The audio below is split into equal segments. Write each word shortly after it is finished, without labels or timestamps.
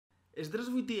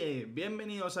Здравствуйте,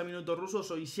 bienvenidos a Minuto Ruso,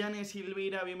 soy Xane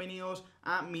Silveira, bienvenidos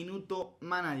a Minuto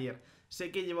Manager.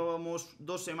 Sé que llevábamos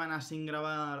 2 semanas sin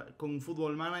grabar con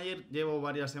Fútbol Manager, llevo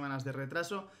varias semanas de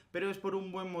retraso, pero es por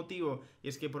un buen motivo, y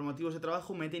es que por motivos de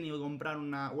trabajo me he tenido que comprar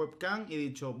una webcam y he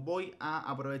dicho, voy a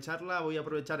aprovecharla, voy a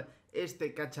aprovechar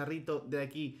este cacharrito de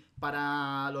aquí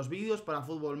para los vídeos, para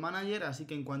Fútbol Manager, así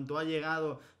que en cuanto ha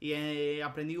llegado y he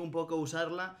aprendido un poco a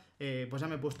usarla, pues ya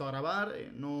me he puesto a grabar,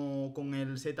 no con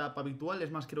el setup habitual,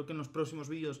 es más, creo que en los próximos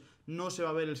vídeos no se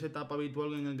va a ver el setup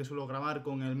habitual en el que suelo grabar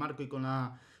con el marco y con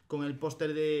el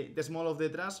póster de Small of the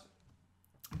TRAS,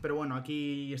 pero bueno,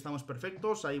 aquí estamos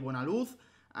perfectos, hay buena luz,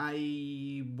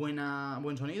 hay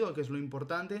buen sonido, que es lo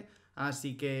importante,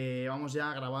 así que vamos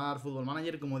ya a grabar Fútbol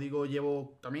Manager. Como digo,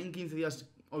 llevo también 15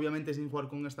 días obviamente sin jugar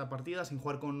con esta partida, sin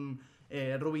jugar con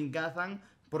Rubin Kazán,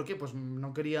 porque pues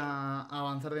no quería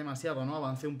avanzar demasiado, ¿no?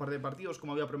 Avancé un par de partidos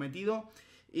como había prometido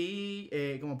y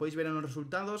como podéis ver en los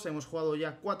resultados, hemos jugado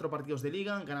ya 4 partidos de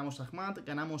liga, ganamos a Ahmad,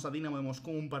 ganamos a Dinamo de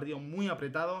Moscú, un partido muy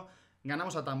apretado,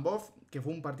 ganamos a Tambov, que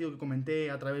fue un partido que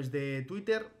comenté a través de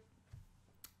Twitter,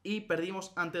 y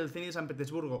perdimos ante el Zenit de San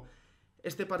Petersburgo.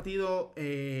 Este partido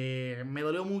me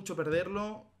dolió mucho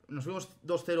perderlo, nos fuimos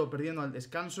 2-0 perdiendo al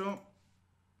descanso,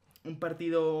 un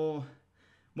partido,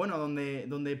 bueno,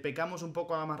 donde pecamos un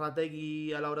poco a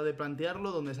Marrategui a la hora de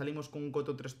plantearlo, donde salimos con un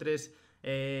coto 3-3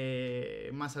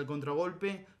 más al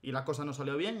contragolpe y la cosa no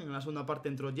salió bien. En la segunda parte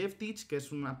entró Ep3, que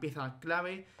es una pieza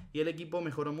clave, y el equipo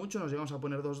mejoró mucho, nos llegamos a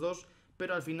poner 2-2,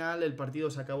 pero al final el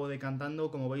partido se acabó decantando,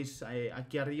 como veis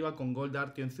aquí arriba, con gol de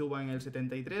Artyom en el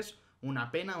 73.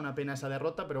 Una pena esa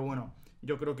derrota, pero bueno,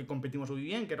 yo creo que competimos muy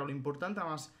bien, que era lo importante.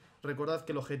 Además, recordad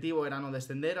que el objetivo era no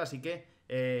descender, así que,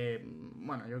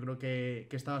 bueno, yo creo que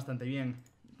está bastante bien.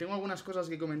 Tengo algunas cosas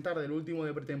que comentar del último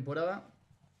de pretemporada.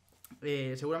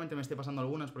 Seguramente me esté pasando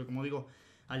algunas, porque como digo,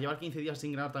 al llevar 15 días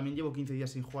sin grabar, también llevo 15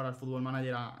 días sin jugar al Fútbol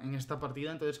Manager en esta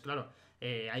partida, entonces claro,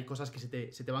 hay cosas que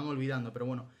se te van olvidando, pero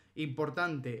bueno,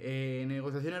 importante,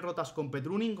 negociaciones rotas con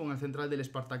Petrunin, con el central del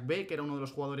Spartak B, que era uno de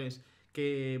los jugadores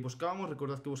que buscábamos,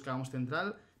 recordad que buscábamos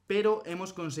central, pero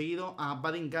hemos conseguido a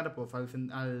Vadim Karpov,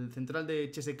 al central de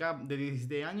CSKA de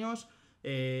 17 años,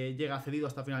 llega cedido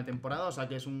hasta final de temporada, o sea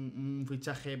que es un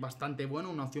fichaje bastante bueno,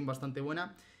 una opción bastante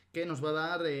buena, que nos va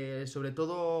a dar sobre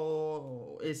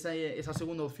todo esa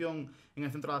segunda opción en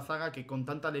el centro de la zaga, que con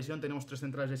tanta lesión, tenemos 3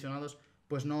 centrales lesionados,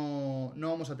 pues no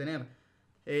vamos a tener.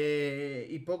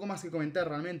 Y poco más que comentar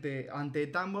realmente. Ante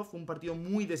Tambov, un partido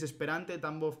muy desesperante.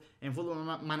 Tambov en Fútbol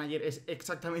Manager es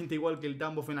exactamente igual que el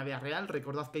Tambov en la vida real.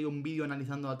 Recordad que hay un vídeo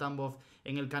analizando a Tambov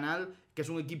en el canal, que es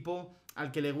un equipo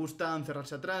al que le gusta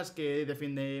encerrarse atrás, que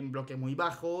defiende en bloque muy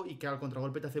bajo y que al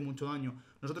contragolpe te hace mucho daño.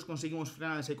 Nosotros conseguimos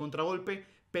frenar ese contragolpe,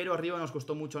 pero arriba nos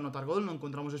costó mucho anotar gol, no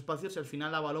encontramos espacios y al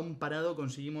final a balón parado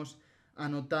conseguimos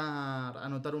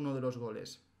anotar uno de los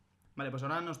goles. Vale, pues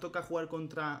ahora nos toca jugar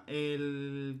contra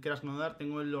el Krasnodar.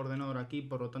 Tengo el ordenador aquí,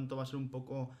 por lo tanto va a ser un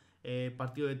poco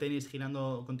partido de tenis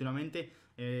girando continuamente.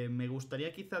 Me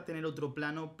gustaría quizá tener otro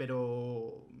plano,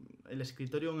 pero el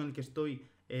escritorio en el que estoy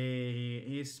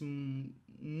es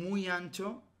muy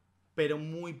ancho, pero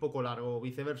muy poco largo, o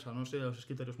viceversa. No sé los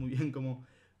escritorios muy bien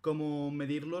cómo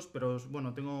medirlos, pero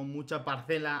bueno, tengo mucha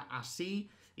parcela así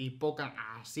y poca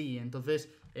así,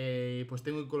 entonces pues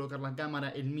tengo que colocar la cámara,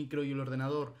 el micro y el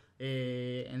ordenador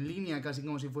en línea, casi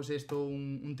como si fuese esto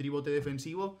un tribote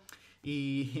defensivo,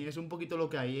 y es un poquito lo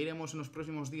que hay. Iremos en los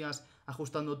próximos días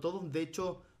ajustando todo. De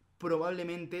hecho,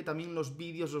 probablemente también los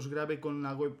vídeos los grabe con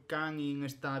la webcam y en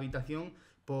esta habitación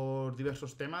por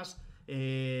diversos temas.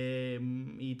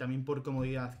 Y también por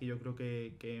comodidad, que yo creo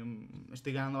que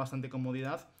estoy ganando bastante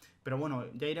comodidad. Pero bueno,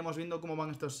 ya iremos viendo cómo van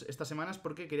estas semanas,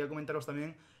 porque quería comentaros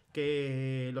también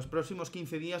que los próximos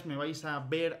 15 días me vais a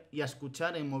ver y a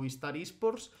escuchar en Movistar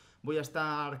Esports. Voy a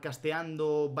estar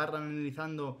casteando,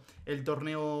 analizando el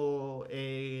torneo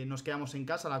Nos Quedamos en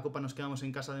Casa, la Copa Nos Quedamos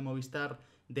en Casa de Movistar,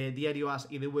 de Diario As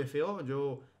y de VFO.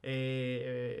 Yo,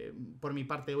 por mi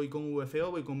parte, voy con VFO,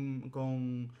 voy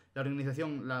con la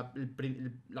organización, la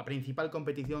principal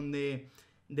competición de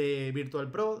Virtual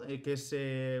Pro, que es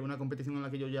una competición en la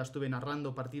que yo ya estuve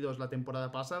narrando partidos la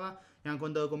temporada pasada, y han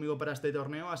contado conmigo para este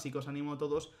torneo, así que os animo a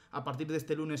todos a partir de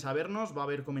este lunes a vernos. Va a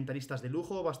haber comentaristas de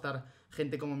lujo, va a estar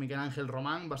gente como Miguel Ángel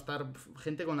Román, va a estar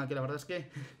gente con la que la verdad es que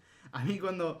a mí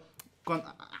cuando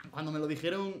me lo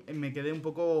dijeron me quedé un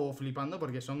poco flipando,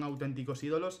 porque son auténticos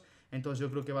ídolos. Entonces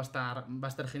yo creo que va a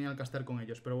estar genial castear con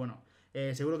ellos. Pero bueno,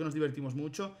 seguro que nos divertimos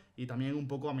mucho y también un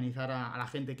poco amenizar a la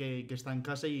gente que está en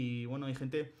casa. Y bueno, hay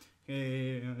gente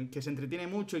que se entretiene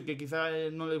mucho y que quizá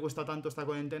no le cuesta tanto esta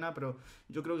cuarentena, pero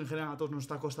yo creo que en general a todos nos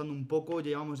está costando un poco.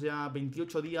 Llevamos ya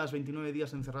 28 días, 29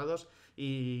 días encerrados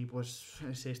y pues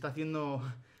se está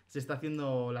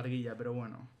haciendo larguilla, pero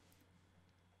bueno.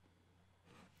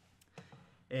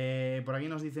 Por aquí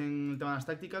nos dicen el tema de las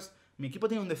tácticas. Mi equipo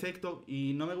tiene un defecto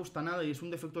y no me gusta nada, y es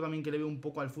un defecto también que le veo un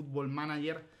poco al fútbol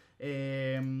manager,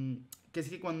 que es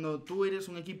que cuando tú eres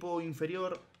un equipo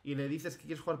inferior y le dices que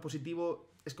quieres jugar positivo,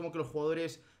 es como que los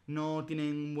jugadores no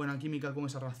tienen buena química con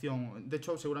esa reacción. De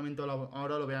hecho, seguramente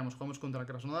ahora lo veamos. Jugamos contra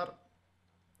Krasnodar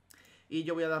y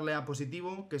yo voy a darle a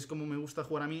positivo, que es como me gusta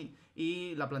jugar a mí,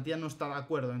 y la plantilla no está de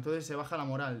acuerdo, entonces se baja la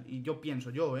moral. Y yo pienso,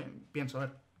 a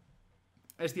ver,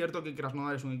 es cierto que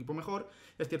Krasnodar es un equipo mejor,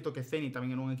 es cierto que Zenit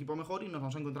también era un equipo mejor y nos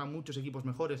vamos a encontrar muchos equipos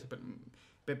mejores,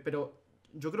 pero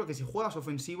yo creo que si juegas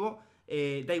ofensivo,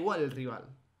 da igual el rival.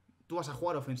 Tú vas a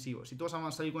jugar ofensivo. Si tú vas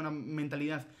a salir con una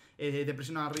mentalidad de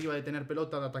presionar arriba, de tener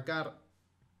pelota, de atacar,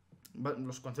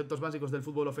 los conceptos básicos del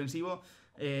fútbol ofensivo,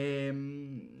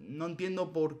 no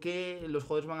entiendo por qué los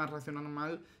jugadores van a reaccionar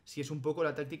mal si es un poco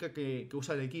la táctica que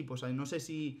usa el equipo. O sea, no sé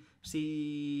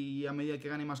si a medida que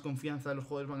gane más confianza los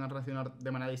jugadores van a reaccionar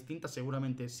de manera distinta,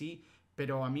 seguramente sí,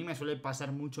 pero a mí me suele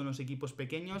pasar mucho en los equipos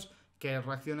pequeños que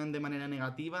reaccionan de manera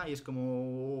negativa y es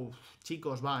como,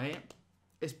 chicos,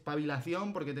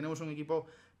 espabilación, porque tenemos un equipo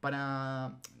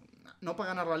no para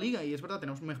ganar la liga, y es verdad,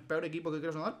 tenemos un peor equipo que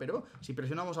Krasnodar, pero si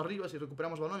presionamos arriba, si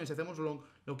recuperamos balones, si hacemos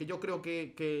lo que yo creo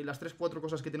que las 3-4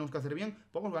 cosas que tenemos que hacer bien,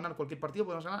 podemos ganar cualquier partido,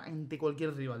 podemos ganar ante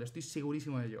cualquier rival, estoy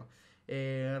segurísimo de ello.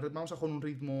 Vamos a jugar un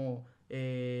ritmo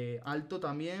alto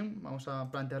también, vamos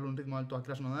a plantearle un ritmo alto a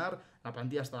Krasnodar, la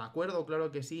plantilla está de acuerdo,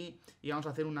 claro que sí, y vamos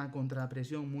a hacer una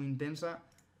contrapresión muy intensa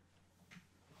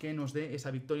que nos dé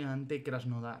esa victoria ante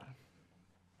Krasnodar.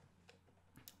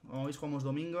 Hoy jugamos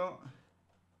domingo.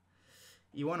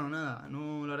 Y bueno, nada,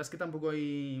 la verdad es que tampoco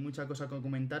hay mucha cosa que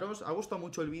comentaros. Ha gustado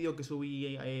mucho el vídeo que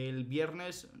subí el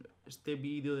viernes. Este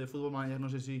vídeo de Fútbol Manager no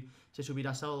sé si se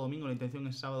subirá sábado o domingo, la intención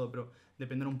es sábado, pero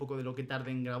dependerá un poco de lo que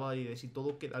tarde en grabar y de si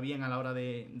todo queda bien a la hora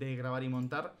de grabar y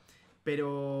montar.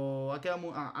 Pero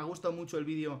ha gustado mucho el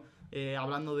vídeo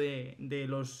hablando de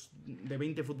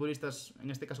 20 futbolistas,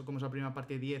 en este caso como es la primera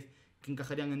parte 10, que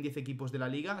encajarían en 10 equipos de la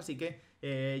liga. Así que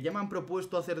ya me han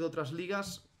propuesto hacer de otras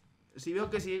ligas. Si veo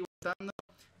que sigue gustando,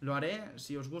 lo haré.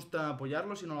 Si os gusta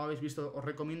apoyarlo, si no lo habéis visto, os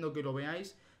recomiendo que lo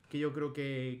veáis, que yo creo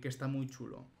que está muy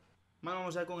chulo. Bueno,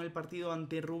 vamos ya con el partido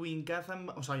ante Rubin Kazán.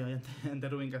 O sea, ante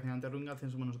Rubin Kazán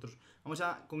somos nosotros. Vamos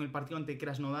ya con el partido ante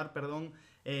Krasnodar, perdón.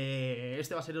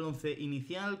 Este va a ser el 11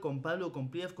 inicial, con Pablo, con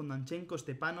Pliev, con Danchenko,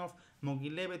 Stepanov,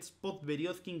 Mogilevets,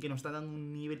 Podberiodzkin, que nos está dando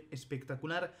un nivel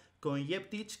espectacular, con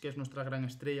Ep3, que es nuestra gran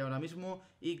estrella ahora mismo,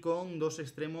 y con dos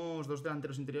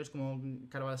delanteros interiores como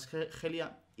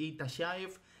Karvalsgelia y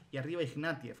Tashaev, y arriba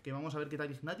Ignatiev, que vamos a ver qué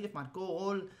tal. Ignatiev marcó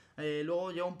gol,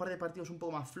 luego lleva un par de partidos un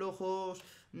poco más flojos,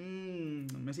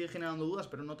 me sigue generando dudas,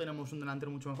 pero no tenemos un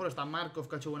delantero mucho mejor. Está Markov,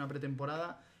 que ha hecho buena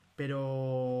pretemporada,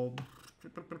 pero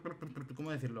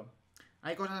 ¿cómo decirlo?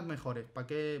 Hay cosas mejores, ¿para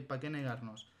qué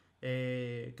negarnos?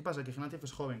 ¿Qué pasa? Que Ignatiev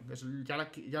es joven,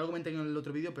 ya lo comenté en el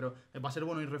otro vídeo, pero va a ser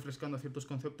bueno ir refrescando ciertos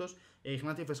conceptos.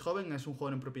 Ignatiev es joven, es un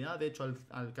jugador en propiedad. De hecho,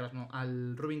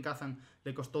 al Rubin Kazán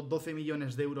le costó 12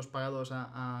 millones de euros pagados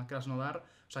a Krasnodar,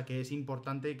 o sea que es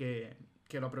importante que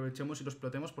lo aprovechemos y lo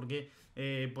explotemos, porque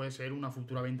puede ser una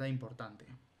futura venta importante.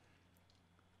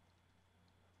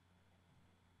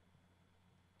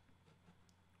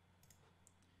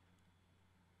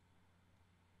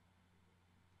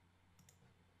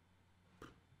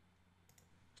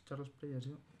 Los players,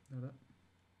 de verdad.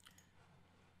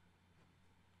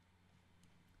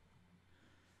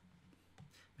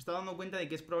 Me estoy dando cuenta de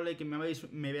que es probable que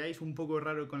me veáis un poco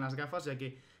raro con las gafas, ya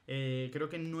que creo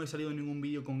que no he salido en ningún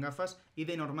vídeo con gafas y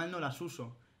de normal no las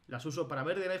uso. Las uso para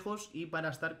ver de lejos y para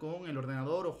estar con el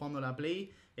ordenador o jugando a la Play.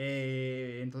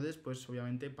 Entonces, pues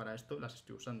obviamente para esto las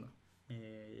estoy usando.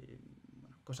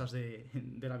 Bueno, cosas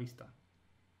de la vista.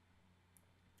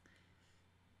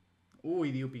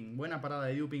 Uy, Duping, buena parada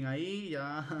de Duping ahí,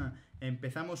 ya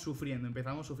empezamos sufriendo.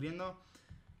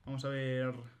 Vamos a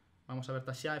ver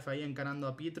Tashaev ahí encarando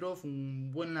a Pietrov,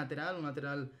 un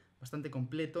lateral bastante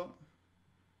completo.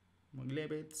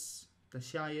 Mogilevets,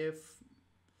 Tashaev,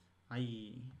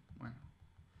 ahí,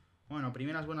 bueno,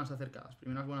 primeras buenas acercadas,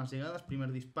 primeras buenas llegadas,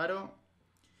 primer disparo.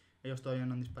 Ellos todavía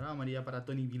no han disparado, María para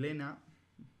Tony Vilena.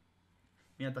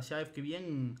 Mira, Tashaev, que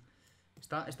bien.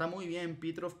 Está muy bien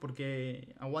Pietrov,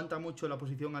 porque aguanta mucho la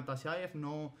posición a Tashaev.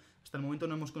 Hasta el momento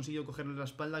no hemos conseguido cogerle la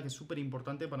espalda, que es súper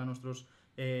importante para nuestros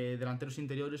delanteros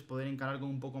interiores, poder encarar con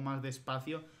un poco más de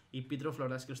espacio. Y Petrov la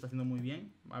verdad es que lo está haciendo muy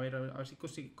bien. A ver si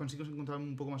consigo encontrar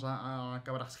un poco más a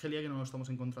Kvaratskhelia, que no lo estamos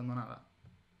encontrando nada.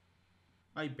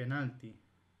 Hay penalti.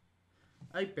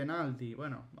 Hay penalti.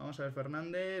 Bueno, vamos a ver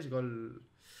Fernández. Gol.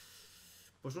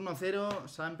 Pues 1-0.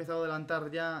 Se ha empezado a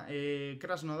adelantar ya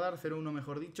Krasnodar. 0-1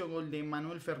 mejor dicho. Gol de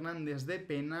Manuel Fernández de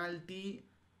penalti.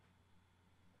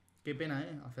 Qué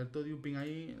pena, acertó Duping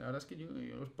ahí. La verdad es que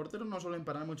los porteros no suelen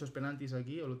parar muchos penaltis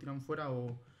aquí. O lo tiran fuera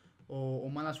o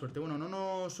mala suerte. Bueno, no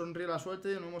nos sonríe la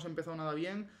suerte. No hemos empezado nada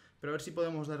bien. Pero a ver si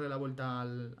podemos darle la vuelta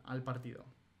al partido.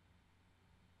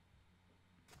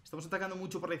 Estamos atacando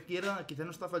mucho por la izquierda. Quizá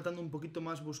nos está faltando un poquito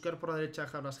más buscar por la derecha a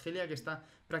Kvaratskhelia, que está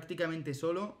prácticamente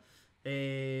solo.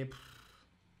 Es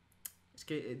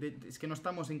que no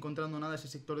estamos encontrando nada ese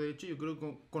sector derecho. Yo creo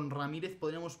que con Ramírez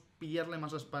podríamos pillarle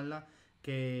más la espalda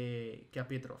que a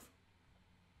Petrov.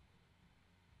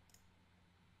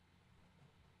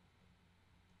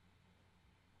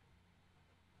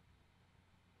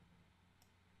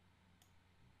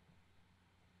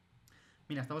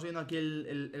 Mira, estamos viendo aquí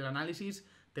el análisis.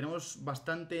 Tenemos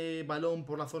bastante balón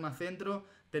por la zona centro.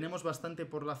 Tenemos bastante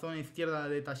por la zona izquierda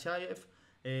de Tashayev.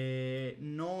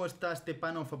 No está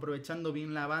Stepanov aprovechando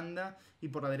bien la banda. Y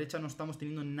por la derecha no estamos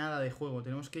teniendo nada de juego.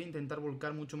 Tenemos que intentar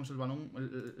volcar mucho más el balón,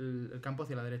 el campo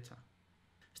hacia la derecha.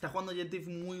 Está jugando Yetiv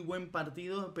muy buen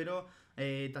partido, pero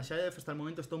Tashayev hasta el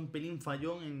momento está un pelín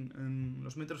fallón en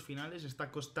los metros finales.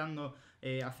 Está costando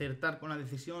acertar con la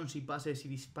decisión, si pases, si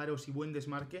disparos, si buen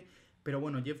desmarque. Pero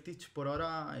bueno, Jeftic por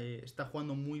ahora está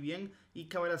jugando muy bien. Y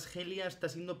Kvaratskhelia está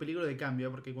siendo peligro de cambio,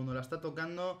 porque cuando la está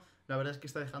tocando, la verdad es que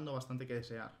está dejando bastante que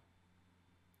desear.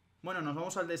 Bueno, nos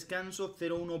vamos al descanso,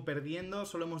 0-1 perdiendo.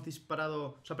 Solo hemos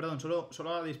disparado,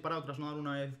 solo ha disparado Krasnodar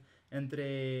una vez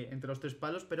entre los tres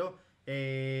palos, pero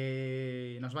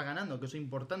nos va ganando, que eso es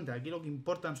importante. Aquí lo que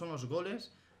importan son los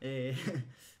goles.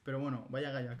 Pero bueno,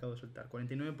 vaya galla acabo de soltar.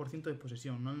 49% de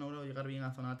posesión. No han logrado llegar bien a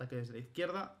la zona de ataque desde la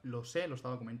izquierda. Lo sé, lo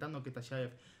estaba comentando, que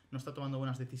Tashayev no está tomando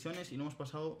buenas decisiones y lo hemos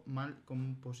pasado mal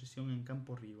con posesión en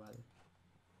campo rival.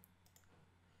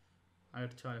 A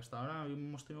ver, chaval, hasta ahora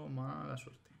hemos tenido mala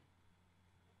suerte.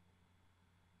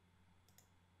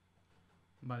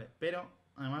 Vale, pero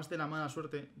además de la mala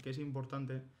suerte, que es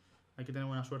importante, hay que tener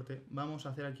buena suerte, vamos a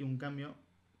hacer aquí un cambio.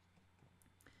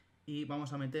 Y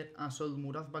vamos a meter a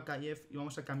Solmurad Bakayev y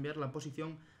vamos a cambiar la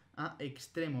posición a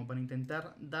extremo para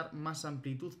intentar dar más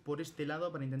amplitud por este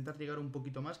lado, para intentar llegar un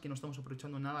poquito más, que no estamos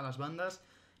aprovechando nada a las bandas,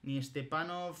 ni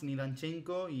Stepanov, ni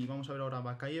Danchenko, y vamos a ver ahora a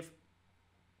Bakayev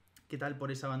qué tal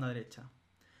por esa banda derecha.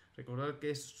 Recordad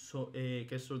que es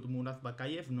Solmurad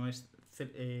Bakayev, no es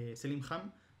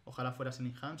Selimhan, ojalá fuera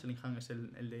Selimhan es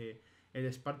el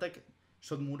de Spartak.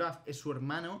 Solmurad es su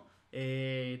hermano.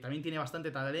 También tiene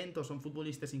bastante talento, son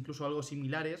futbolistas incluso algo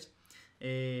similares.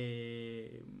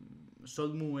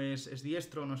 Solmu es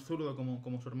diestro, no es zurdo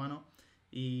como su hermano.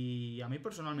 Y a mí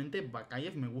personalmente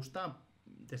Bakayev me gusta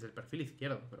desde el perfil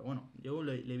izquierdo, pero bueno, yo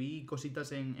le vi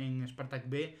cositas en Spartak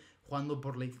B jugando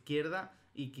por la izquierda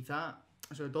y quizá,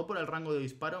 sobre todo por el rango de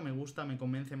disparo, me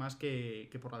convence más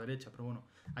que por la derecha. Pero bueno,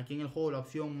 aquí en el juego la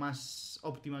opción más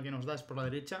óptima que nos da es por la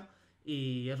derecha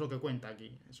y es lo que cuenta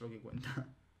aquí, es lo que cuenta.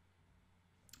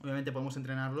 Obviamente podemos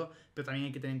entrenarlo, pero también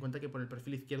hay que tener en cuenta que por el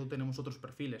perfil izquierdo tenemos otros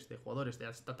perfiles de jugadores.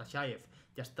 Ya está Tashayev,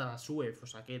 ya está Suev, o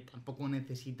sea que tampoco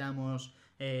necesitamos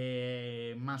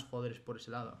más jugadores por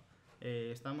ese lado.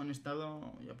 Estamos en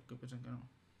estado... ya porque piensan que no.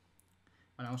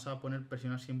 Vale, vamos a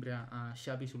presionar siempre a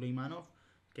Xavi Suleimanov,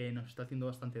 que nos está haciendo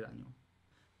bastante daño.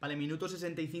 Vale, minuto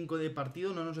 65 de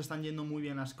partido, no nos están yendo muy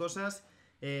bien las cosas.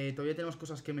 Todavía tenemos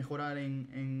cosas que mejorar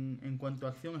en cuanto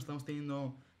a acción. Estamos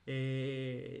teniendo...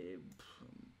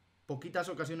 poquitas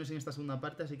ocasiones en esta segunda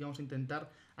parte, así que vamos a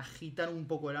intentar agitar un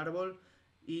poco el árbol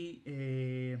y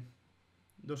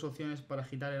dos opciones para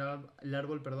agitar el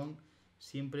árbol,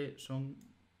 siempre son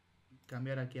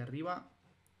cambiar aquí arriba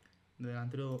de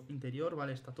delantero interior,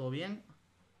 vale, está todo bien.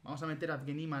 Vamos a meter a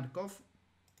Evgeny Markov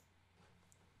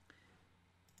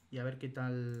y a ver qué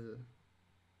tal.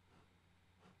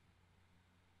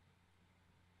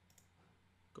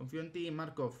 Confío en ti,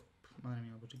 Markov. Madre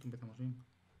mía, pues sí que empezamos bien.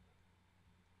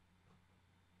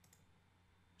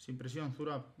 Sin presión,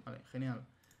 Zurab. Vale, genial.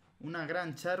 Una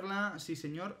gran charla, sí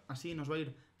señor. Así nos va a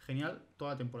ir genial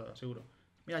toda la temporada, seguro.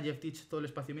 Mira Jeftic, todo el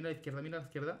espacio. Mira a la izquierda, mira a la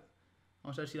izquierda.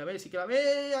 Vamos a ver si la ve, sí que la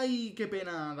ve. ¡Ay, qué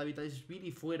pena!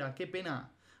 Davidashvili fuera, qué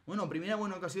pena. Bueno, primera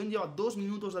buena ocasión. Lleva 2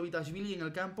 minutos Davidashvili en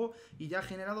el campo y ya ha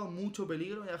generado mucho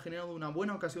peligro. Ya ha generado una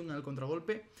buena ocasión en el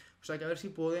contragolpe. O sea que a ver si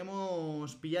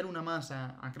podemos pillar una más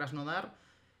a Krasnodar.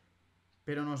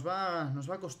 Pero nos va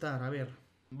a costar, a ver.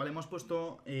 Vale, hemos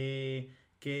puesto...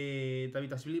 que David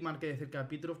Sansun marque de cerca a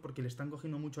Petrov porque le están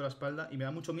cogiendo mucho la espalda y me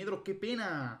da mucho miedo. ¡Qué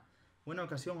pena! Buena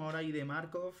ocasión ahora ahí de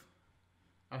Markov.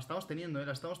 La estamos teniendo,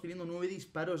 la estamos teniendo 9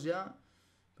 disparos ya,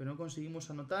 pero no conseguimos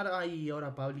anotar. ¡Ay!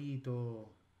 Ahora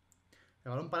Pablito. El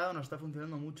balón parado nos está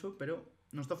funcionando mucho, pero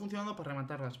no está funcionando para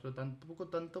rematarlas, pero tampoco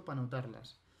tanto para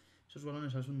anotarlas. Esos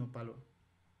balones al segundo palo.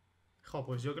 Jo,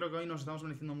 pues yo creo que hoy nos estamos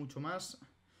mereciendo mucho más.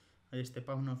 Ahí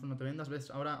no te vendas,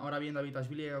 ¿ves? Ahora bien David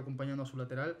Sansun acompañando a su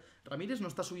lateral. Ramírez no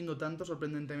está subiendo tanto,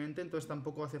 sorprendentemente, entonces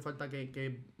tampoco hace falta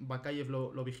que Bakayev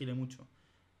lo vigile mucho.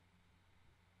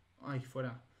 Ay,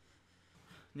 fuera.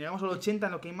 Llegamos al 80,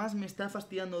 lo que más me está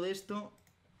fastidiando de esto...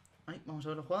 Ay, vamos a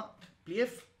ver la jugada.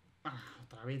 Pliev.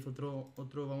 Otra vez otro,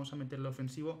 vamos a meterle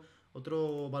ofensivo.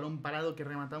 Otro balón parado que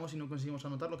rematamos y no conseguimos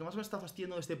anotar. Lo que más me está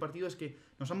fastidiando de este partido es que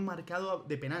nos han marcado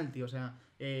de penalti. O sea,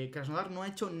 Krasnodar no ha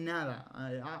hecho nada.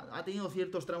 Ha tenido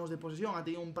ciertos tramos de posesión, ha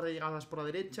tenido un par de llegadas por la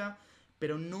derecha,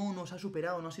 pero no nos ha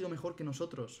superado, no ha sido mejor que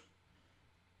nosotros.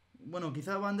 Bueno,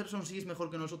 quizá Vanderson sí es mejor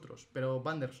que nosotros, pero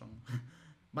Vanderson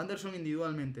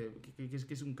individualmente, que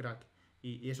es un crack.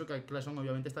 Y eso que Claesson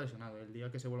obviamente está lesionado. El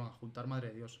día que se vuelvan a juntar, madre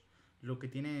de Dios. Lo que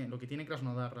tiene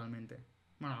Krasnodar realmente.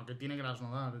 Bueno, lo que tiene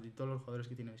Krasnodar y todos los jugadores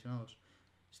que tiene lesionados.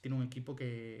 Tiene un equipo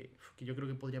que yo creo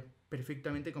que podría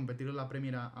perfectamente competir en la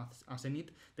Primera a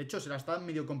Zenit. De hecho, se la está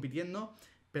medio compitiendo,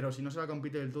 pero si no se la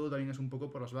compite del todo también es un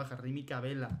poco por las bajas. Rimi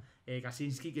Kabela,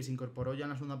 Kaczynski, que se incorporó ya en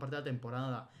la segunda parte de la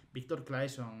temporada. Víctor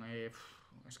Claesson,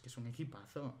 es que es un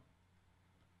equipazo.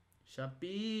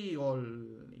 Shapi,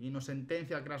 gol. Y nos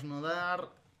sentencia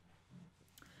Krasnodar.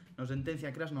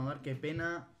 Qué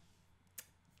pena.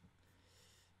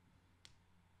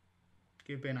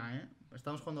 Qué pena, ¿eh?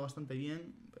 Estamos jugando bastante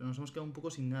bien, pero nos hemos quedado un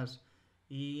poco sin gas.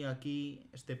 Y aquí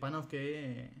Stepanov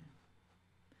que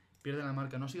pierde la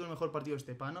marca. No ha sido el mejor partido de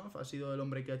Stepanov, ha sido el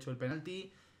hombre que ha hecho el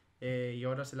penalti. Y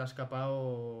ahora se le ha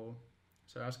escapado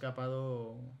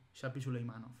Shapi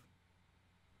Suleimanov.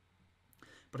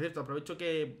 Por cierto, aprovecho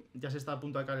que ya se está a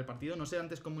punto de acabar el partido. No sé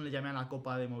antes cómo le llamé a la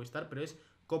Copa de Movistar, pero es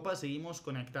Copa Seguimos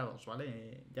Conectados,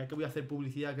 ¿vale? Ya que voy a hacer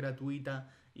publicidad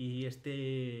gratuita y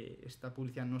esta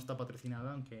publicidad no está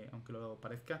patrocinada, aunque lo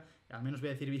parezca, al menos voy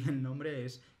a decir bien el nombre,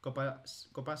 es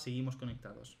Copa Seguimos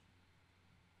Conectados.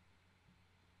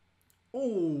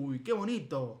 ¡Uy! ¡Qué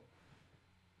bonito!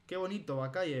 ¡Qué bonito,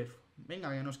 Bakayev!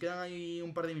 Venga, que nos quedan ahí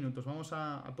un par de minutos. Vamos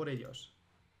a por ellos.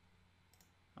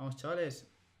 Vamos, chavales.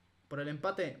 Por el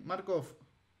empate, Markov.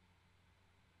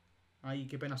 Ay,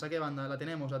 qué pena, saque de banda, la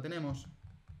tenemos.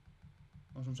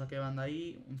 Vamos, un saque de banda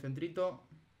ahí, un centrito.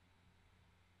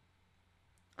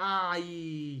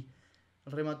 ¡Ay!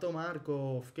 Remató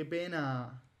Markov, qué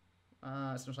pena.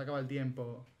 Se nos acaba el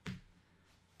tiempo.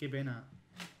 Qué pena.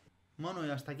 Bueno, y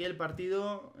hasta aquí el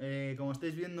partido. Como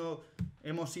estáis viendo,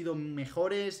 hemos sido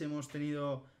mejores, hemos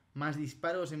tenido más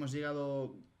disparos, hemos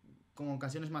llegado con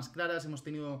ocasiones más claras, hemos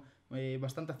tenido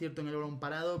bastante acierto en el balón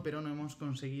parado, pero no hemos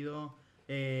conseguido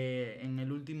en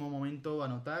el último momento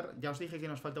anotar. Ya os dije que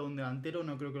nos falta un delantero,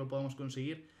 no creo que lo podamos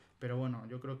conseguir, pero bueno,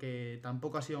 yo creo que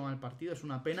tampoco ha sido mal partido, es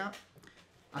una pena.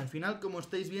 Al final, como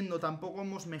estáis viendo, tampoco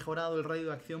hemos mejorado el radio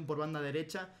de acción por banda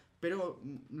derecha, pero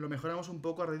lo mejoramos un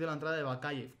poco a raíz de la entrada de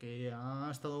Bakayev, que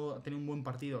ha tenido un buen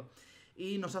partido.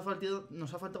 Y nos ha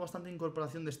faltado bastante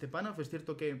incorporación de Stepanov. Es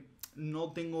cierto que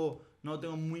no lo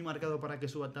tengo muy marcado para que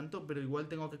suba tanto, pero igual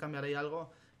tengo que cambiar ahí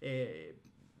algo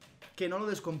que no lo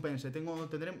descompense.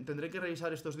 Tendré que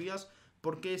revisar estos días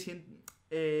porque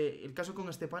el caso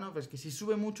con Stepanov es que si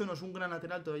sube mucho no es un gran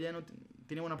lateral, todavía no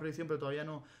tiene buena proyección, pero todavía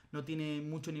no tiene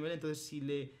mucho nivel. Entonces si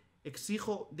le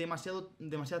exijo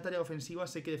demasiada tarea ofensiva,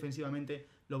 sé que defensivamente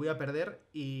lo voy a perder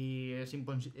y es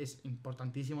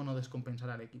importantísimo no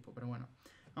descompensar al equipo. Pero bueno,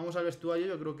 vamos al vestuario.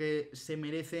 Yo creo que se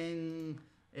merecen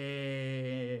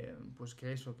pues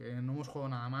que no hemos jugado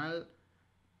nada mal,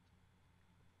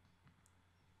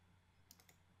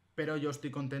 pero yo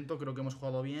estoy contento, creo que hemos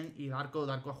jugado bien y Darko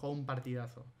ha jugado un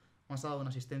partidazo. Hemos dado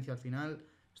una asistencia al final,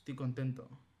 estoy contento.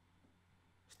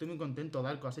 Estoy muy contento,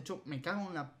 Darko. Me cago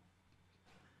en la...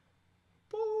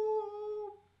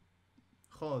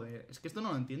 Joder, es que esto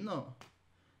no lo entiendo.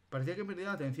 Parecía que perdía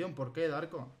la atención. ¿Por qué,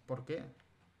 Darko? ¿Por qué?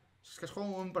 Es que has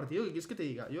jugado un buen partido. ¿Qué quieres que te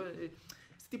diga? Yo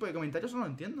este tipo de comentarios no lo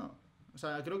entiendo. O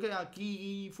sea, creo que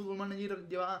aquí Football Manager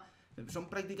son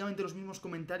prácticamente los mismos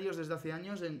comentarios desde hace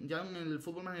años. Ya en el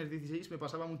Football Manager 16 me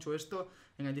pasaba mucho esto.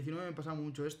 En el 19 me pasaba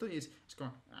mucho esto. Y es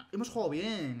como, hemos jugado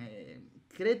bien.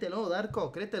 Créetelo,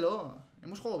 Darko, créetelo.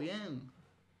 Hemos jugado bien.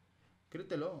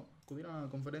 Créetelo. Acudir a una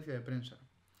conferencia de prensa.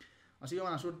 Ha sido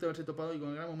mala suerte haberse topado y con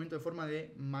el gran momento de forma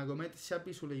de Magomed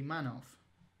Shapi Suleimanov.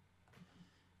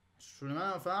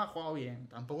 Suleimanov ha jugado bien,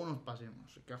 tampoco nos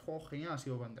pasemos. El que ha jugado genial ha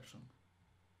sido Vanderson.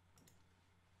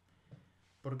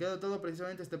 ¿Por qué he adoptado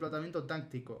precisamente este planteamiento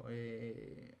táctico?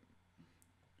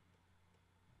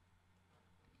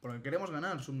 Porque queremos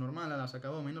ganar, subnormal, las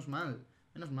acabó, menos mal.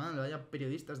 Menos mal, vaya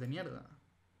periodistas de mierda.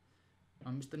 No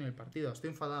han visto ni el partido, estoy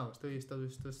enfadado, esto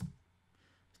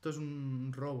es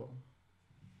un robo.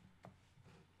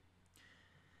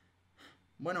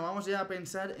 Bueno, vamos ya a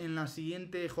pensar en la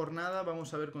siguiente jornada.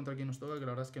 Vamos a ver contra quién nos toca, que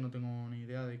la verdad es que no tengo ni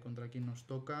idea de contra quién nos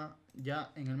toca.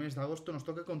 Ya en el mes de agosto nos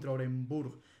toca contra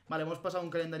Orenburg. Vale, hemos pasado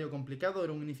un calendario complicado.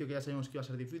 Era un inicio que ya sabíamos que iba a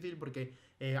ser difícil porque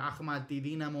Ahmat y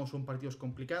Dinamo son partidos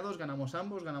complicados. Ganamos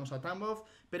ambos, ganamos a Tambov.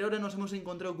 Pero ahora nos hemos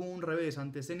encontrado con un revés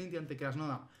ante Zenit y ante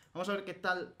Krasnodar. Vamos a ver qué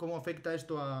tal, cómo afecta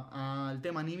esto al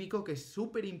tema anímico, que es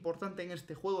súper importante en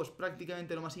este juego. Es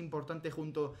prácticamente lo más importante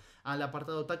junto al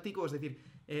apartado táctico. Es decir,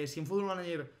 si en Fútbol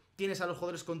Manager tienes a los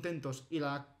jugadores contentos y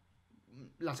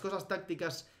las cosas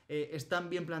tácticas están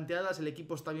bien planteadas, el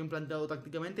equipo está bien planteado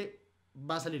tácticamente,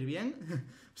 va a salir bien.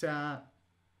 O sea,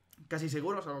 casi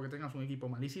seguro, salvo que tengas un equipo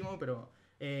malísimo, pero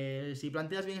si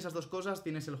planteas bien esas dos cosas,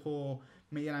 tienes el juego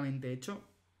medianamente hecho.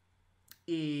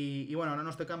 Y bueno, ahora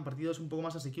nos tocan partidos un poco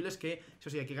más asequibles que, eso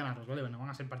sí, hay que ganarlos, ¿vale? Bueno, van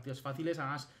a ser partidos fáciles,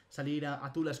 además salir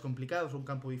a Tula es complicado, es un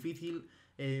campo difícil,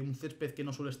 un césped que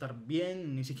no suele estar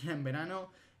bien, ni siquiera en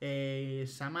verano.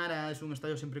 Samara es un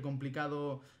estadio siempre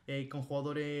complicado, con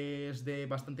jugadores de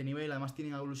bastante nivel, además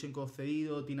tienen a Glushenko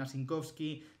cedido, tiene a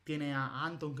Sinkovsky, tiene a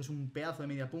Anton, que es un pedazo de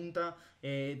media punta,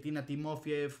 tiene a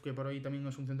Timofiev, que por ahí también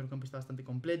es un centrocampista bastante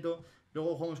completo.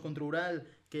 Luego jugamos contra Ural,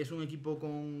 que es un equipo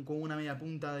con una media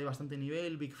punta de bastante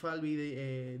nivel, Big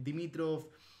Falvi, Dimitrov,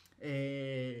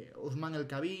 Osman El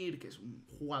Kabir, que es un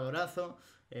jugadorazo.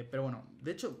 Pero bueno,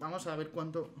 de hecho, vamos a ver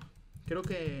cuánto. Creo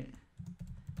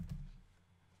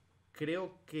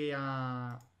que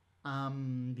a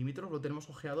Dimitrov lo tenemos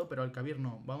ojeado, pero al Kabir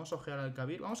no. Vamos a ojear al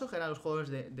Kabir. Vamos a ojear a los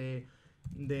jugadores de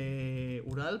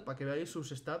Ural para que veáis sus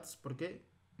stats, porque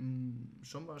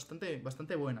son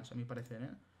bastante buenas, a mi parecer,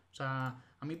 ¿eh? O sea,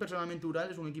 a mí personalmente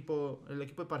Ural es un equipo, el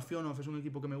equipo de Parfionov es un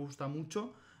equipo que me gusta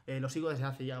mucho, lo sigo desde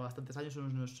hace ya bastantes años,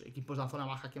 son los equipos de la zona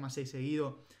baja que más he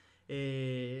seguido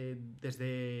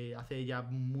desde hace ya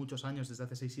muchos años, desde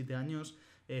hace 6-7 años.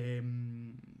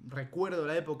 Recuerdo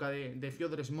la época de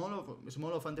Fyodor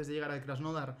Smolov antes de llegar a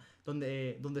Krasnodar,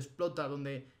 donde explota,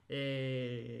 donde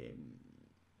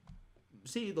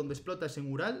explota es en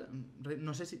Ural.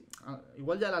 No sé si,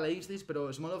 igual ya la leísteis,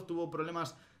 pero Smolov tuvo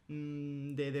problemas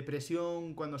de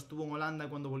depresión cuando estuvo en Holanda,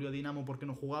 cuando volvió a Dinamo porque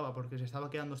no jugaba, porque se estaba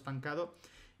quedando estancado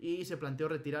y se planteó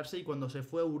retirarse, y cuando se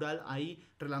fue a Ural ahí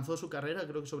relanzó su carrera,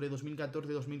 creo que sobre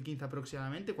 2014-2015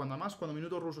 aproximadamente, cuando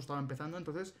Minuto Ruso estaba empezando.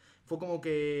 Entonces fue como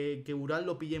que Ural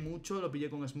lo pillé mucho, lo pillé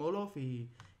con Smolov y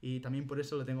también por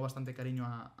eso le tengo bastante cariño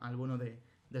al bueno de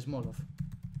Smolov.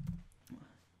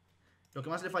 Lo que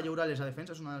más le falla a Ural es la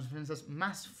defensa, es una de las defensas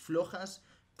más flojas,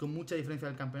 con mucha diferencia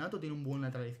del campeonato. Tiene un buen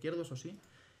lateral izquierdo, eso sí,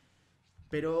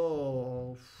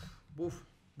 pero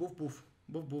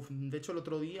de hecho el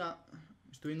otro día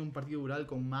estuve viendo un partido Ural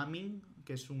con Mamin,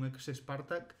 que es un ex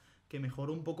Spartak, que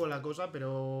mejoró un poco la cosa,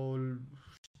 pero un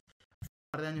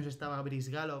par de años estaba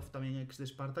Brisgalov, también ex de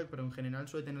Spartak, pero en general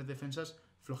suele tener defensas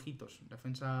flojitos,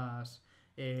 defensas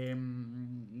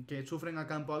que sufren a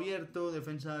campo abierto,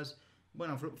 defensas,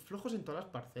 bueno, flojos en todas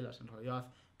las parcelas en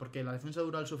realidad, porque la defensa de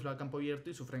Ural sufre a campo abierto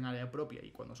y sufre en área propia,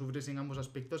 y cuando sufres en ambos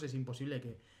aspectos es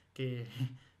imposible que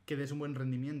des un buen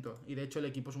rendimiento. Y de hecho el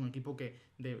equipo es un equipo que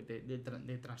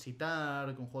de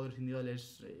transitar, con jugadores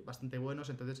individuales bastante buenos.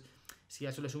 Entonces, si a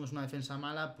eso le sumas una defensa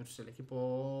mala, pues el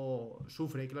equipo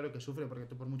sufre, claro que sufre, porque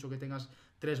tú, por mucho que tengas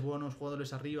 3 buenos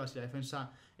jugadores arriba, si la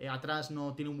defensa atrás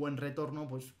no tiene un buen retorno,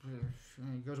 pues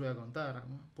 ¿qué os voy a contar?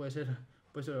 Puede ser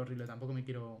horrible. Tampoco me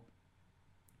quiero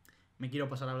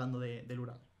pasar hablando del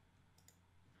Ural.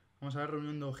 Vamos a ver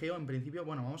reunión de ojeo en principio.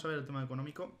 Bueno, vamos a ver el tema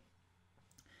económico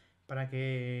para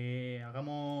que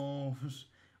hagamos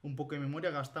un poco de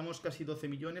memoria. Gastamos casi 12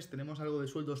 millones, tenemos algo de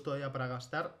sueldos todavía para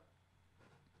gastar,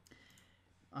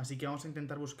 así que vamos a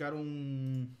intentar buscar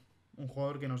un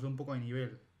jugador que nos dé un poco de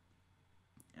nivel.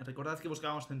 Recordad que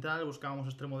buscábamos central, buscábamos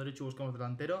extremo derecho y buscamos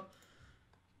delantero,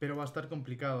 pero va a estar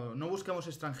complicado. No buscamos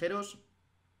extranjeros,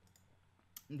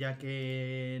 ya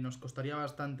que nos costaría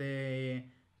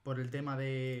bastante por el tema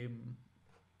de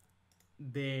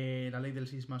la ley del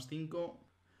 6+5.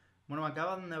 Bueno, me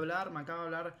acaba de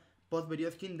hablar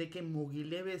Podberiozkin de que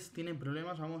Mogilevez tiene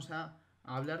problemas. Vamos a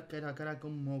hablar cara a cara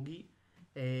con Mogi,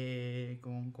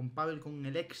 con Pavel, con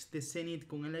el ex de Zenit,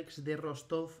 con el ex de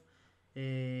Rostov. A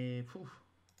ver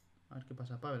qué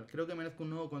pasa, Pavel. Creo que merezco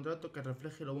un nuevo contrato que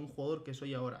refleje lo buen jugador que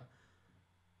soy ahora.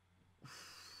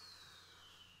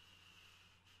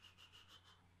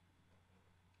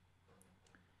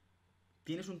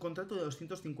 tienes un contrato de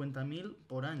 250.000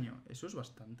 por año. Eso es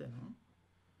bastante, ¿no?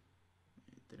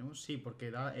 Tenemos, sí,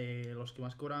 porque los que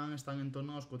más cobran están en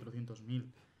torno a los 400.000.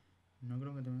 No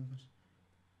creo que tengas...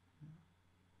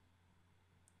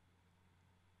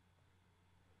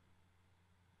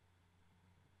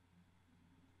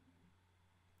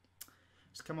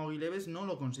 Es que a Mogileves no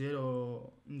lo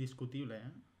considero indiscutible,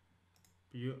 ¿eh?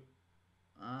 Yo...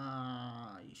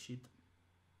 Ay, shit.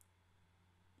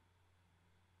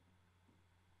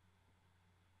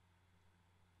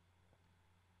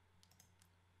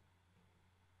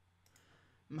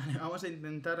 Vale, vamos a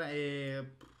intentar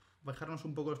bajarnos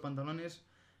un poco los pantalones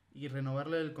y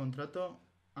renovarle el contrato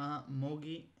a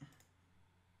Mogi,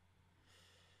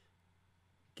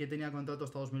 que tenía contrato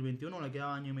hasta 2021, le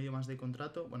quedaba año y medio más de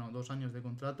contrato, bueno, 2 años de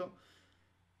contrato,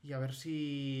 y a ver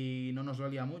si no nos lo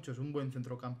lía mucho. Es un buen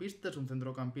centrocampista, es un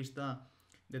centrocampista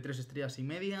de 3 estrellas y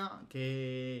media,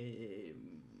 que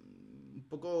un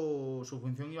poco su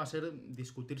función iba a ser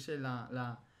discutirse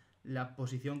la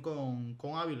posición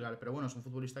con Avilgar, pero bueno, es un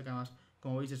futbolista que además,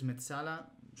 como veis, es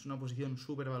Metzala, es una posición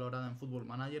súper valorada en Fútbol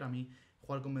Manager. A mí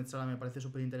jugar con Metzala me parece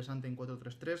súper interesante en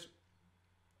 4-3-3,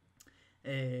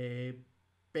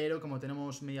 pero como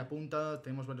tenemos media punta,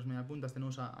 tenemos varias media puntas,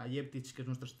 tenemos a Ep3, que es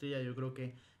nuestra estrella, yo creo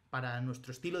que para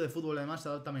nuestro estilo de fútbol además se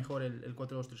adapta mejor el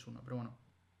 4-2-3-1, pero bueno,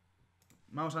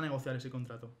 vamos a negociar ese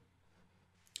contrato.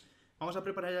 Vamos a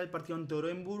preparar ya el partido ante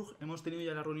Orenburg. Hemos tenido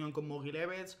ya la reunión con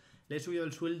Mogileves. Le he subido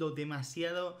el sueldo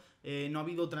demasiado. No ha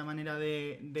habido otra manera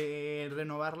de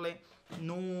renovarle.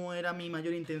 No era mi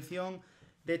mayor intención.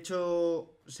 De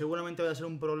hecho, seguramente va a ser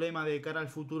un problema de cara al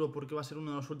futuro, porque va a ser uno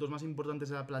de los sueldos más importantes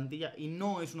de la plantilla y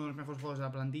no es uno de los mejores jugadores de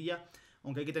la plantilla.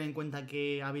 Aunque hay que tener en cuenta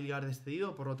que Avilgar es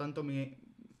cedido. Por lo tanto,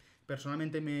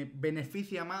 personalmente me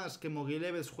beneficia más que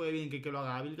Mogileves juegue bien que lo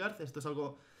haga Avilgar. Esto es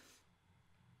algo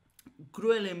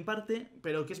cruel en parte,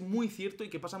 pero que es muy cierto y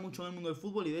que pasa mucho en el mundo del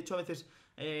fútbol. Y de hecho a veces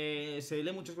se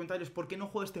lee muchos comentarios: ¿por qué no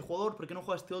juega este jugador? ¿Por qué no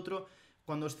juega este otro?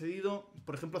 Cuando es cedido,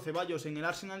 por ejemplo Ceballos en el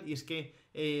Arsenal. Y es que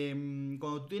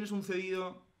cuando tú tienes un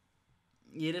cedido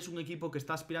y eres un equipo que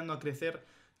está aspirando a crecer,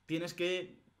 tienes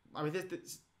que, a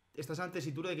veces estás en la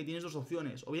tesitura de que tienes dos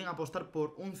opciones: o bien apostar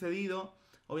por un cedido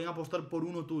o bien apostar por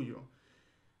uno tuyo.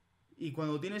 Y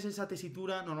cuando tienes esa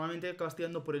tesitura, normalmente acabas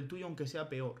tirando por el tuyo, aunque sea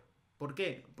peor. ¿Por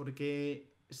qué?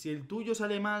 Porque si el tuyo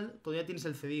sale mal, todavía tienes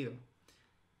el cedido.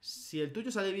 Si el tuyo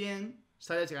sale bien,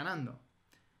 sales ganando.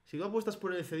 Si tú apuestas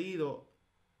por el cedido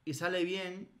y sale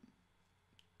bien,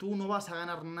 tú no vas a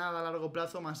ganar nada a largo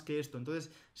plazo más que esto.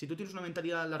 Entonces, si tú tienes una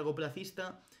mentalidad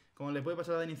largoplacista, como le puede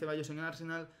pasar a Dani Ceballos en el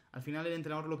Arsenal, al final el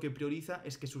entrenador lo que prioriza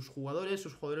es que sus jugadores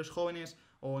jóvenes,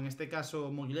 o en este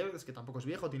caso Mogileves, que tampoco es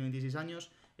viejo, tiene 26 años,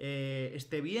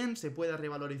 esté bien, se pueda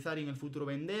revalorizar y en el futuro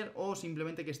vender, o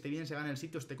simplemente que esté bien, se gane el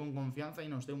sitio, esté con confianza y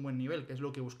nos dé un buen nivel, que es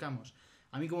lo que buscamos.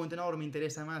 A mí como entrenador me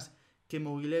interesa más que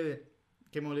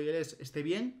Mogileves esté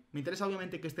bien. Me interesa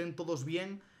obviamente que estén todos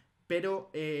bien,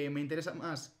 pero me interesa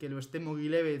más que lo esté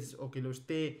Mogileves o que lo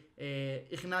esté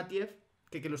Ignatiev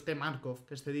que lo esté Markov,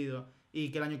 que es cedido,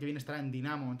 y que el año que viene estará en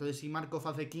Dinamo. Entonces, si Markov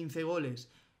hace 15 goles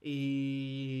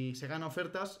y se gana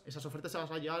ofertas, esas ofertas se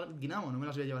las va a llevar Dinamo, no me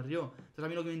las voy a llevar yo. Entonces, a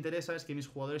mí lo que me interesa es que mis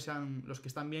jugadores sean los que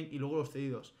están bien y luego los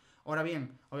cedidos. Ahora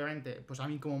bien, obviamente, pues a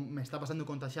mí, como me está pasando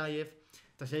con Tashayev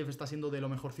está siendo de lo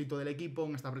mejorcito del equipo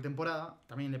en esta pretemporada.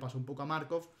 También le pasó un poco a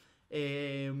Markov.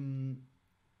 Y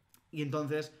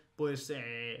entonces, pues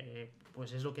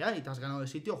es lo que hay. Te has ganado el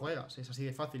sitio, juegas. Es así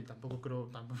de fácil. Tampoco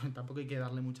hay que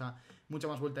darle mucha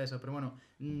más vuelta a eso. Pero bueno,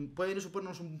 puede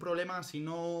suponernos un problema si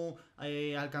no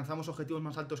alcanzamos objetivos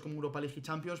más altos como Europa League y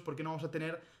Champions, porque no vamos a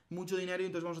tener mucho dinero y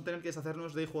entonces vamos a tener que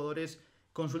deshacernos de jugadores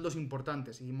con sueldos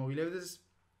importantes. Y Mogileves,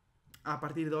 a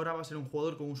partir de ahora, va a ser un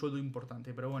jugador con un sueldo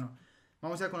importante. Pero bueno,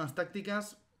 vamos ya con las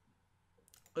tácticas.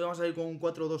 Hoy vamos a ir con un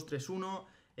 4-2-3-1.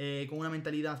 Con una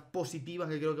mentalidad positiva,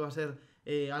 que creo que va a ser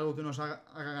algo que nos haga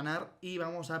ganar, y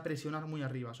vamos a presionar muy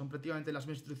arriba. Son prácticamente las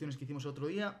mismas instrucciones que hicimos el otro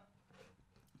día,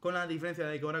 con la diferencia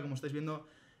de que ahora, como estáis viendo,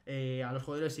 a los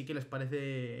jugadores sí que les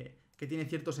parece que tiene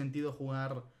cierto sentido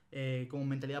jugar con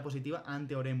mentalidad positiva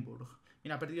ante Orenburg.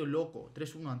 Mira, ha perdido loco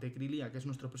 3-1 ante Krylia, que es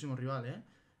nuestro próximo rival.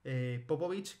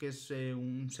 Popovic, que es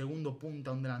un segundo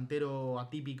punta, un delantero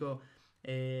atípico,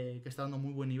 que está dando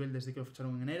muy buen nivel desde que lo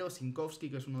ficharon en enero.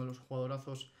 Sinkovski, que es uno de los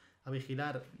jugadorazos a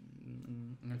vigilar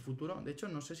en el futuro. De hecho,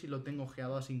 no sé si lo tengo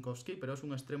ojeado a Sinkovski, pero es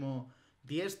un extremo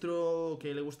diestro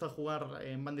que le gusta jugar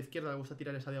en banda izquierda, le gusta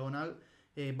tirar esa diagonal,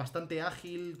 bastante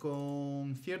ágil,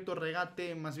 con cierto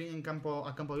regate, más bien a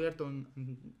campo abierto,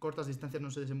 en cortas distancias no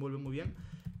se desenvuelve muy bien,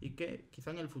 y que quizá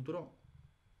en el futuro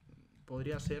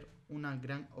podría ser una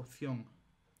gran opción.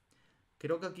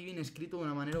 Creo que aquí viene escrito de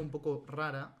una manera un poco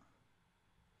rara.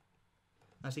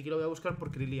 Así que lo voy a buscar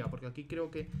por Krilia, porque aquí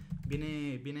creo que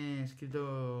viene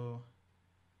escrito,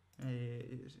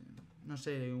 no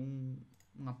sé, un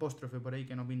apóstrofe por ahí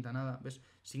que no pinta nada. ¿Ves?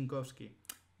 Sinkowski.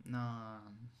 No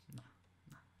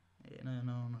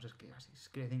se escribe así. Se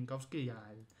escribe Sinkowski y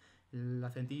ya el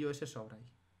acentillo ese sobra ahí.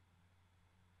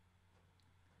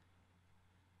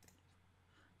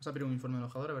 Vamos a pedir un informe del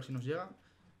ojador a ver si nos llega.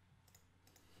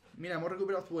 Mira, hemos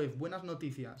recuperado Wave. Buenas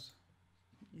noticias.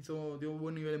 Dio un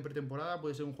buen nivel en pretemporada.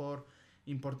 Puede ser un jugador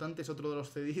importante. Es otro de los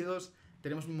cedidos.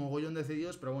 Tenemos un mogollón de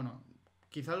cedidos, pero bueno,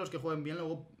 quizás los que jueguen bien,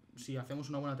 luego, si hacemos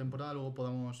una buena temporada, luego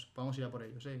podamos ir a por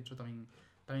ellos, ¿eh? Eso también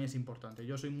es importante.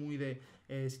 Yo soy muy de,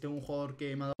 si tengo un jugador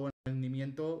que me ha dado buen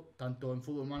rendimiento, tanto en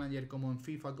Fútbol Manager como en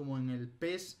FIFA, como en el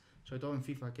PES, sobre todo en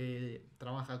FIFA, que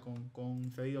trabaja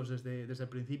con cedidos desde el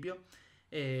principio.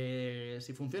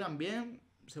 Si funcionan bien,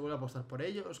 se vuelve a apostar por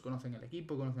ellos, conocen el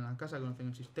equipo, conocen la casa, conocen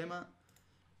el sistema.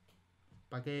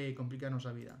 ¿Para qué complicarnos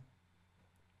la vida?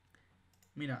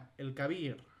 Mira, el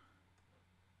Kabir.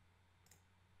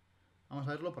 Vamos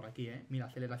a verlo por aquí, ¿eh? Mira,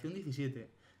 aceleración 17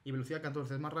 y velocidad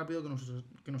 14. Es más rápido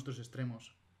que nuestros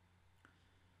extremos.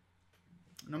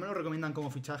 No me lo recomiendan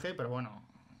como fichaje, pero bueno,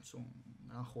 es un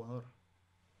gran jugador.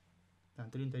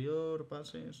 Delantero interior,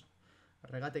 pases,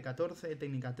 regate 14,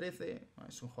 técnica 13.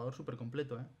 Es un jugador súper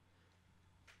completo, ¿eh?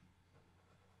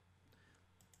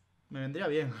 Me vendría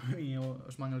bien a mí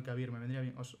Osman el Kabir, me vendría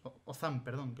bien. Ozan,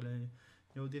 perdón, que le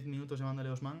llevo 10 minutos llamándole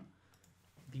Osman.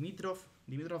 Dimitrov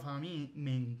a mí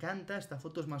me encanta. Esta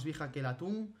foto es más vieja que el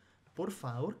atún. Por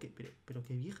favor, pero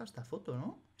qué vieja esta foto,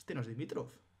 ¿no? Este no es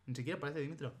Dimitrov. Ni siquiera parece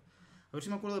Dimitrov. A ver si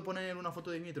me acuerdo de poner una foto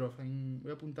de Dimitrov.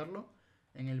 Voy a apuntarlo.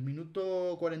 En el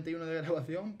minuto 41 de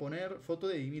grabación, poner foto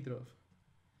de Dimitrov.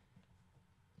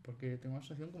 Porque tengo la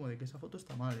sensación como de que esa foto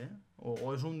está mal, ¿eh?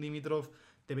 O es un Dimitrov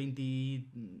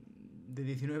de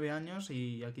 19 años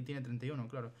y aquí tiene 31,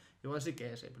 claro. Igual sí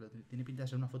que es, pero tiene pinta de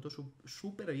ser una foto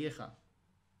súper vieja.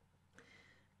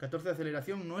 14 de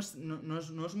aceleración, no es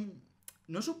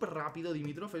súper rápido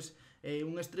Dimitrov, es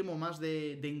un extremo más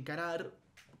de encarar,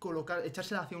 colocar,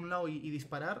 echársela hacia un lado y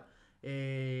disparar.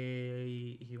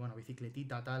 Y bueno,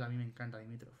 bicicletita, tal, a mí me encanta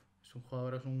Dimitrov. Es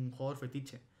un jugador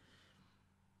fetiche.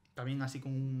 También así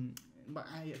con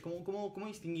 ¿Cómo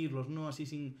distinguirlos, no? Así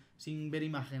sin ver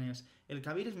imágenes. El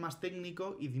Kabir es más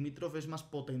técnico y Dimitrov es más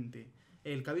potente.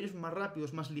 El Kabir es más rápido,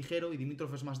 es más ligero y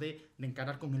Dimitrov es más de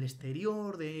encarar con el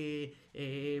exterior,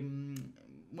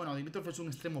 bueno, Dimitrov es un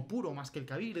extremo puro más que el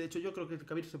Kabir. De hecho, yo creo que el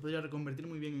Kabir se podría reconvertir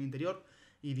muy bien en interior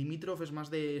y Dimitrov es más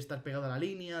de estar pegado a la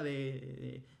línea,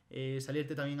 de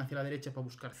salirte también hacia la derecha para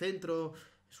buscar centro.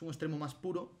 Es un extremo más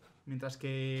puro, mientras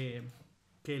que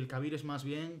el Kabir es más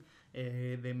bien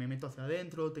de me meto hacia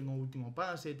adentro, tengo último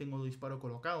pase, tengo disparo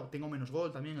colocado, tengo menos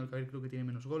gol también, el Kabir creo que tiene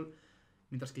menos gol,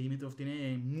 mientras que Dimitrov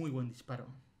tiene muy buen disparo.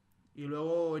 Y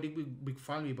luego Eric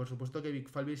Bigfalvi, por supuesto que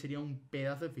Bigfalvi sería un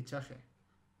pedazo de fichaje.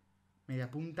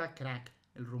 Media punta crack,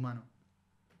 el rumano.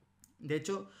 De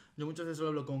hecho, yo muchas veces lo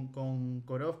hablo con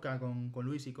Korovka, con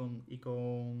Luis y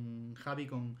con Javi,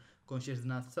 con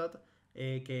Shesnatsat,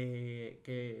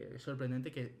 que es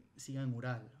sorprendente que siga en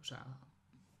Ural. O sea,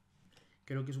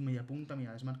 creo que es un media punta,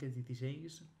 mira, es Marquez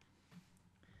 16.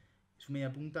 Es un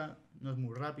media punta, no es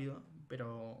muy rápido,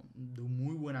 pero de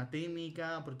muy buena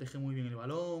técnica, protege muy bien el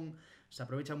balón, se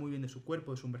aprovecha muy bien de su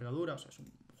cuerpo, de su envergadura. O sea, es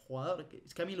un jugador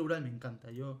es que a mí el Ural me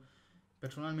encanta. Yo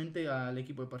personalmente al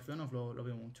equipo de Parfeón lo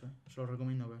veo mucho, ¿eh? Os lo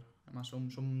recomiendo ver. Además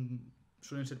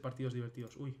suelen ser partidos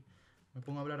divertidos. Uy, me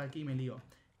pongo a hablar aquí y me lío.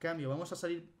 Cambio, vamos a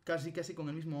salir casi con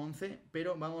el mismo 11,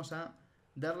 pero vamos a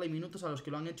darle minutos a los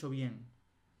que lo han hecho bien.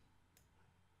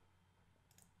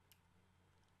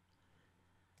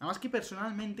 Además que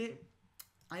personalmente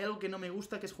hay algo que no me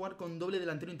gusta, que es jugar con doble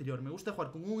delantero interior. Me gusta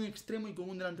jugar con un extremo y con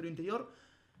un delantero interior,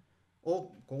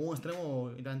 o con un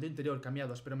extremo y delantero interior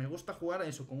cambiados, pero me gusta jugar a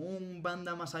eso, con un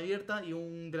banda más abierta y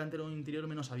un delantero interior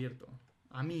menos abierto.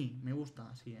 A mí me gusta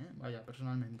así, vaya,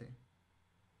 personalmente.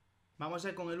 Vamos a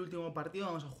ir con el último partido,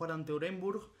 vamos a jugar ante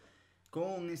Orenburg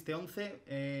con este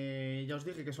 11. Ya os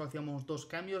dije que solo hacíamos 2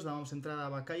 cambios, dábamos entrada a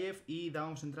Bakayev y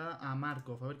dábamos entrada a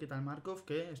Markov. A ver qué tal Markov,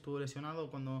 que estuvo lesionado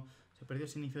cuando se perdió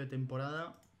ese inicio de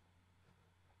temporada.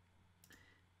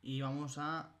 Y vamos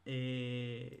a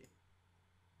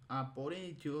por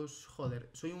ellos. Joder,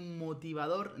 soy un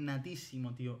motivador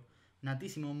natísimo, tío.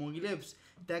 Natísimo. Mogilevs,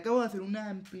 te acabo de hacer una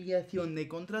ampliación de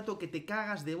contrato que te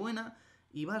cagas de buena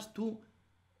y vas tú,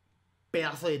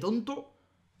 pedazo de tonto,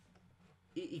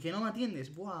 y que no me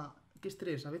atiendes. Buah, qué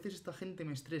estrés. A veces esta gente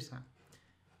me estresa.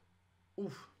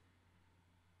 Uf.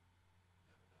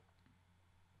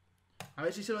 A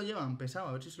ver si se lo llevan, pesado,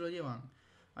 a ver si se lo llevan.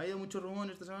 Ha hado muchos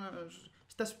rumores esta semana.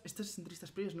 Estas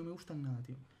entrevistas previas no me gustan nada,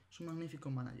 tío. Es un magnífico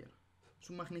manager. Es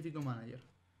un magnífico manager.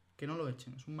 Que no lo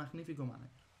echen, es un magnífico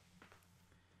manager.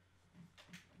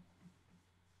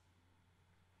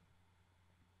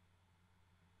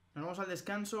 Nos vamos al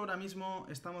descanso, ahora mismo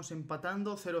estamos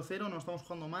empatando 0-0, no estamos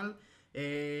jugando mal.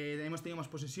 Hemos tenido más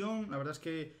posesión, la verdad es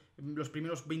que los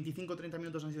primeros 25-30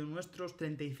 minutos han sido nuestros,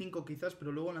 35 quizás,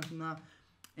 pero luego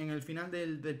en el final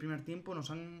del primer tiempo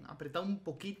nos han apretado un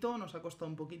poquito, nos ha costado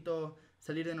un poquito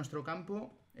salir de nuestro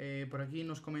campo. Por aquí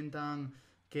nos comentan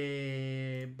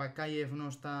que Bakayev no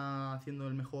está haciendo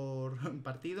el mejor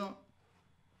partido,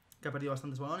 que ha perdido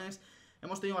bastantes balones.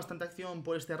 Hemos tenido bastante acción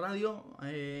por este radio.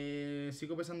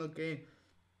 Sigo pensando que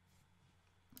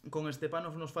con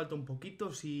Stepanov nos falta un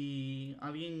poquito. Si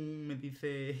alguien me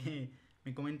dice,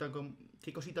 me comenta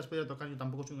qué cositas podría tocar, yo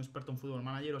tampoco soy un experto en fútbol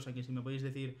manager, o sea que si me podéis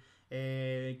decir,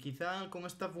 quizá con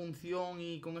esta función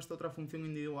y con esta otra función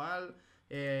individual,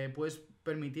 puedes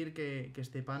permitir que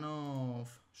Stepanov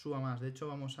suba más. De hecho,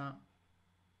 vamos a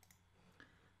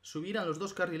subir a los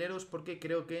dos carrileros porque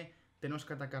creo que tenemos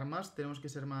que atacar más, tenemos que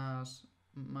ser más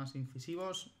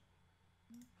incisivos.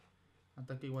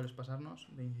 Ataque igual es pasarnos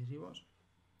de incisivos.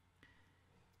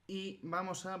 Y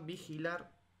vamos a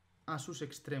vigilar a sus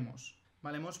extremos.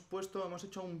 Vale, hemos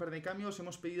hecho un par de cambios.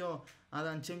 Hemos pedido a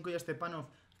Danchenko y a Stepanov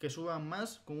que suban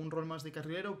más, con un rol más de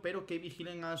carrilero, pero que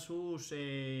vigilen a sus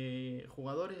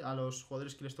jugadores, a los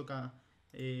jugadores que les toca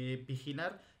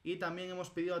vigilar. Y también hemos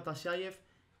pedido a Tashayev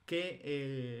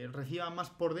que reciba más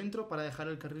por dentro para dejar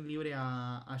el carril libre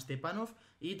a Stepanov,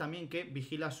 y también que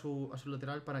vigila a su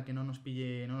lateral para que no nos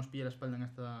pille la espalda en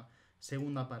esta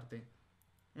segunda parte.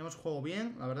 Hemos jugado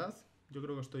bien, la verdad. Yo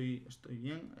creo que estoy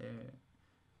bien,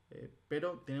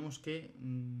 pero tenemos que...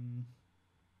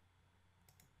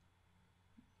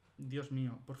 Dios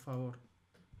mío, por favor,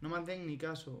 no me hacen ni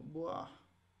caso. Buah.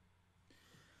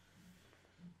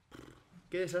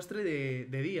 Qué desastre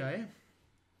de día,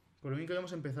 Por lo bien que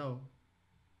habíamos empezado.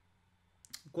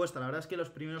 Cuesta, la verdad es que los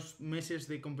primeros meses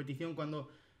de competición, cuando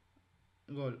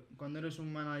eres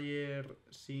un manager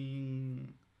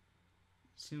sin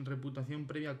reputación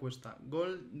previa, cuesta.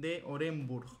 Gol de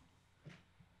Orenburg.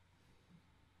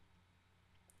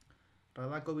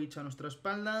 Radakovic a nuestra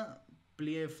espalda,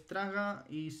 Pliev traga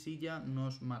y Silla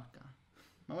nos marca.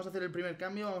 Vamos a hacer el primer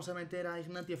cambio, vamos a meter a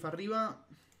Ignatiev arriba.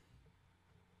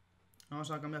 Vamos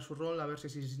a cambiar su rol, a ver si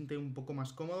se siente un poco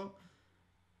más cómodo.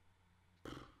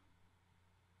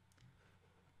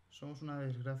 Somos una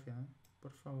desgracia,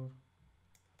 por favor.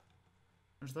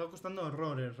 Nos está costando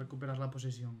horrores recuperar la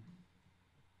posesión.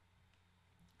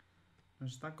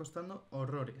 Nos está costando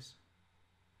horrores.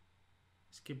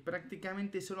 Es que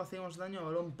prácticamente solo hacemos daño a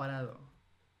balón parado.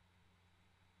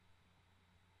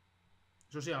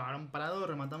 Eso sí, a balón parado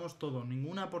rematamos todo.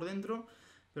 Ninguna por dentro,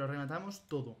 pero rematamos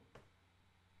todo.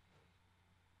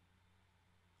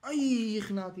 ¡Ay,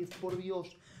 Ignatiev, por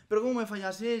Dios! ¿Pero cómo me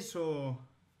fallas eso?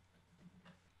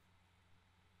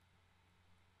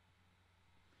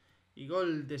 Y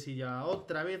gol de Silla.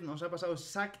 Otra vez nos ha pasado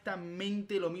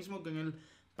exactamente lo mismo que en el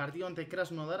partido ante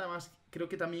Krasnodar. Además, creo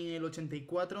que también en el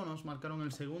 84 nos marcaron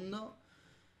el segundo.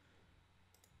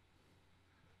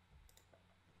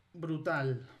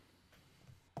 Brutal.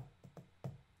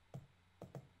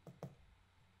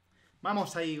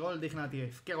 Vamos ahí, gol de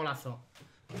Ignatiev. ¡Qué golazo!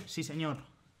 Sí, señor.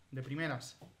 De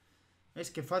primeras.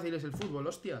 Es que fácil es el fútbol,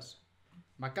 hostias.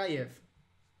 Bakayev.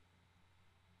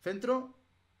 Centro.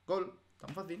 Gol.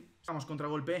 Tan fácil. Vamos contra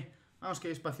golpe. Vamos, que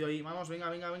hay espacio ahí. Vamos, venga,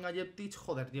 Ep3.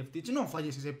 Joder, Ep3. No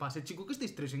falles ese pase, chico. Que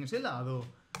estáis tres en ese lado.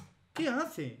 ¿Qué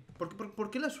hace?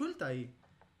 ¿Por qué la suelta ahí?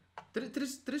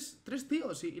 Tres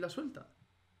tíos y la suelta.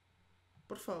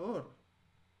 Por favor.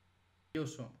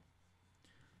 Curioso.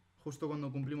 Justo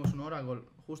cuando cumplimos una hora, gol.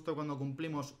 Justo cuando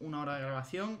cumplimos una hora de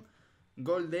grabación,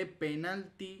 gol de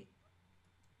penalti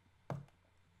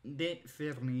de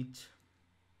Zenit.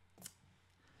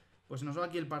 Pues se nos va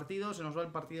aquí el partido. Se nos va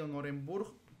el partido en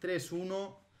Orenburg.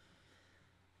 3-1.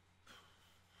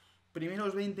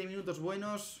 Primeros 20 minutos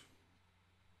buenos.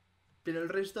 Pero el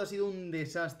resto ha sido un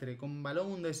desastre. Con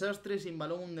balón un desastre, sin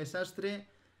balón un desastre.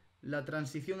 La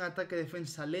transición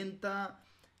ataque-defensa lenta.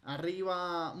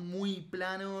 Arriba muy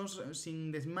planos,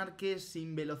 sin desmarques,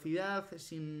 sin velocidad,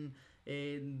 sin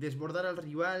desbordar al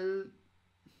rival.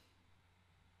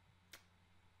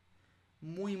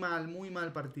 Muy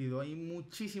mal partido. Hay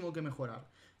muchísimo que mejorar.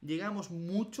 Llegamos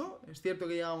mucho, es cierto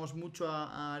que llegamos mucho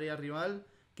a área rival.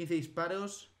 15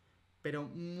 disparos, pero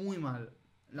muy mal.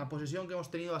 La posesión que hemos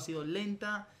tenido ha sido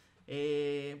lenta.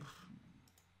 Hemos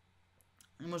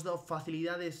dado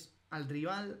facilidades al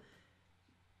rival.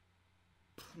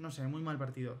 No sé, muy mal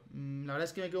partido. La verdad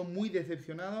es que me quedo muy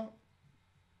decepcionado.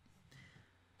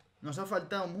 Nos ha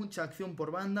faltado mucha acción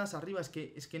por bandas. Arriba es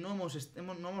que no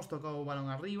hemos tocado balón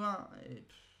arriba.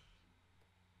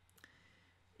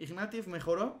 Ignatiev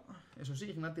mejoró. Eso sí,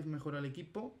 Ignatiev mejoró el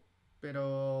equipo.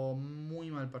 Pero muy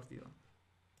mal partido.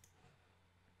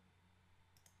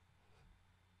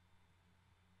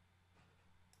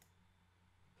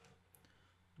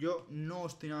 Yo no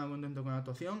estoy nada contento con la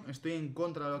actuación. Estoy en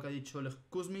contra de lo que ha dicho Oleg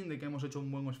Kuzmin, de que hemos hecho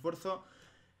un buen esfuerzo.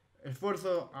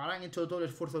 Habrán hecho todo el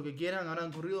esfuerzo que quieran,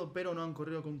 habrán corrido, pero no han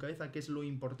corrido con cabeza, que es lo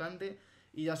importante.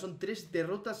 Y ya son 3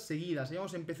 derrotas seguidas. Ya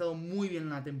hemos empezado muy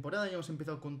bien la temporada, ya hemos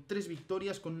empezado con 3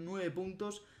 victorias, con 9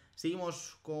 puntos.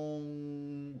 Seguimos con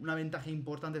una ventaja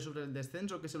importante sobre el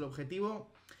descenso, que es el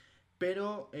objetivo.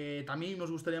 Pero también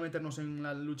nos gustaría meternos en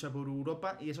la lucha por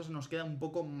Europa y eso se nos queda un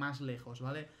poco más lejos,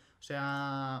 ¿vale? O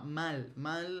sea, mal.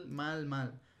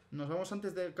 Nos vamos,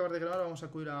 antes de acabar de grabar, vamos a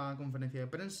acudir a la conferencia de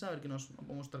prensa, a ver que nos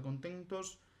podemos estar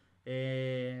contentos.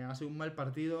 Ha sido un mal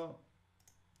partido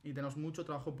y tenemos mucho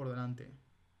trabajo por delante.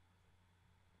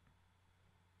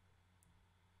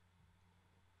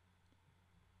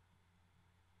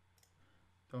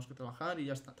 Tenemos que trabajar y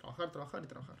ya está. Trabajar.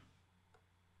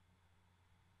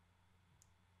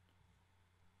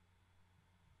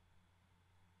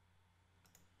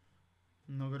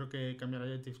 No creo que cambiar a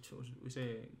Jetic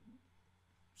hubiese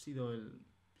sido el...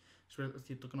 Es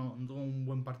cierto que no tuvo un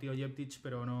buen partido Jetic,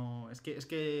 pero no... Es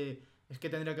que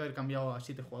tendría que haber cambiado a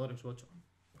 7 jugadores u 8.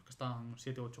 Porque estaban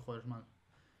 7 u 8 jugadores mal.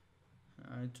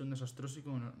 Ha hecho un desastroso y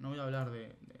no voy a hablar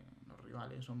de los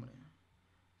rivales, hombre.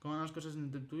 ¿Cómo van las cosas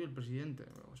entre tú y el presidente?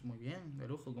 Pues muy bien, de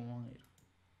lujo, ¿cómo van a ir?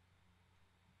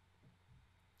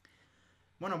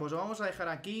 Bueno, pues lo vamos a dejar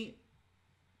aquí.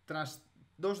 Tras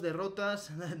 2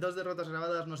 derrotas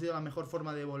grabadas, no ha sido la mejor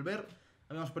forma de volver.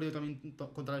 Habíamos perdido también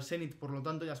contra el Zenit, por lo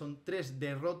tanto ya son 3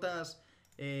 derrotas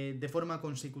de forma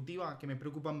consecutiva, que me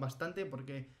preocupan bastante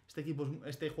porque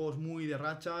este juego es muy de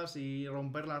rachas y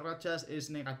romper las rachas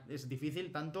es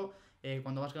difícil, tanto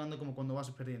cuando vas ganando como cuando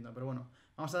vas perdiendo. Pero bueno,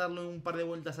 vamos a darle un par de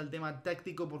vueltas al tema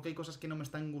táctico porque hay cosas que no me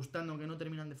están gustando, que no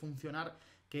terminan de funcionar,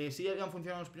 que sí habían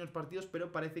funcionado en los primeros partidos,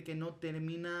 pero parece que no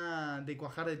termina de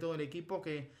cuajar de todo el equipo,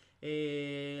 que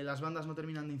las bandas no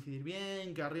terminan de incidir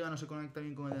bien, que arriba no se conecta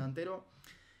bien con el delantero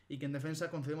y que en defensa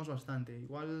concedemos bastante.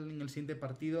 Igual en el siguiente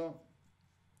partido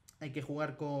hay que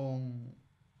jugar con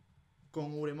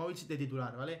Uremovic de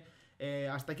titular, ¿vale?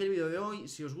 Hasta aquí el vídeo de hoy.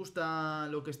 Si os gusta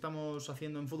lo que estamos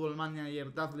haciendo en Fútbol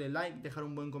Manager, dadle like, dejar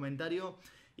un buen comentario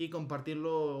y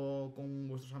compartirlo con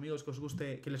vuestros amigos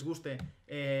que les guste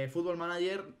Fútbol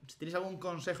Manager. Si tenéis algún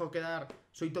consejo que dar,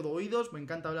 soy todo oídos. Me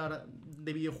encanta hablar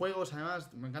de videojuegos,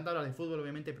 además me encanta hablar de fútbol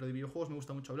obviamente, pero de videojuegos me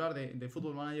gusta mucho hablar de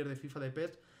Fútbol Manager, de FIFA, de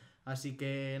PES. Así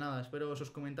que nada, espero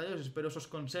esos comentarios, espero esos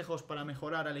consejos para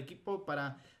mejorar al equipo,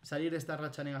 para salir de esta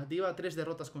racha negativa. 3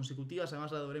 derrotas consecutivas,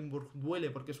 además la de Orenburg duele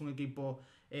porque es un equipo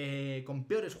con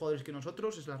peores jugadores que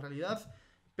nosotros, es la realidad.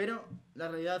 Pero la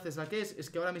realidad es la que es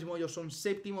que ahora mismo ellos son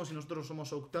 7º y nosotros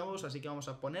somos 8º, así que vamos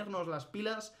a ponernos las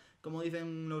pilas, como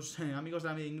dicen los amigos de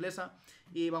la media inglesa,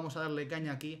 y vamos a darle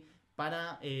caña aquí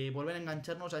para volver a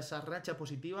engancharnos a esa racha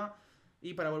positiva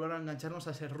y para volver a engancharnos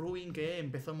a ese Rubin que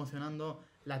empezó emocionando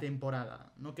la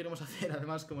temporada. No queremos hacer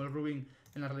además como el Rubin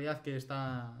en la realidad, que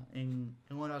está en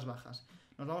horas bajas.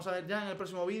 Nos vamos a ver ya en el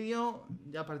próximo vídeo.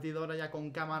 Ya a partir de ahora, ya con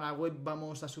cámara web,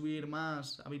 vamos a subir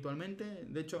más habitualmente.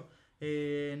 De hecho,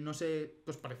 no sé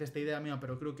qué os parece esta idea mía,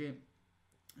 pero creo que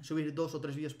subir 2 o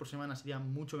 3 vídeos por semana sería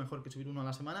mucho mejor que subir uno a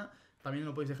la semana. También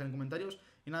lo podéis dejar en comentarios.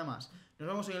 Y nada más, nos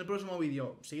vemos en el próximo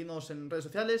vídeo. Seguidnos en redes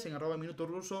sociales, en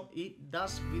 @minutoruso y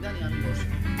das vidania, amigos.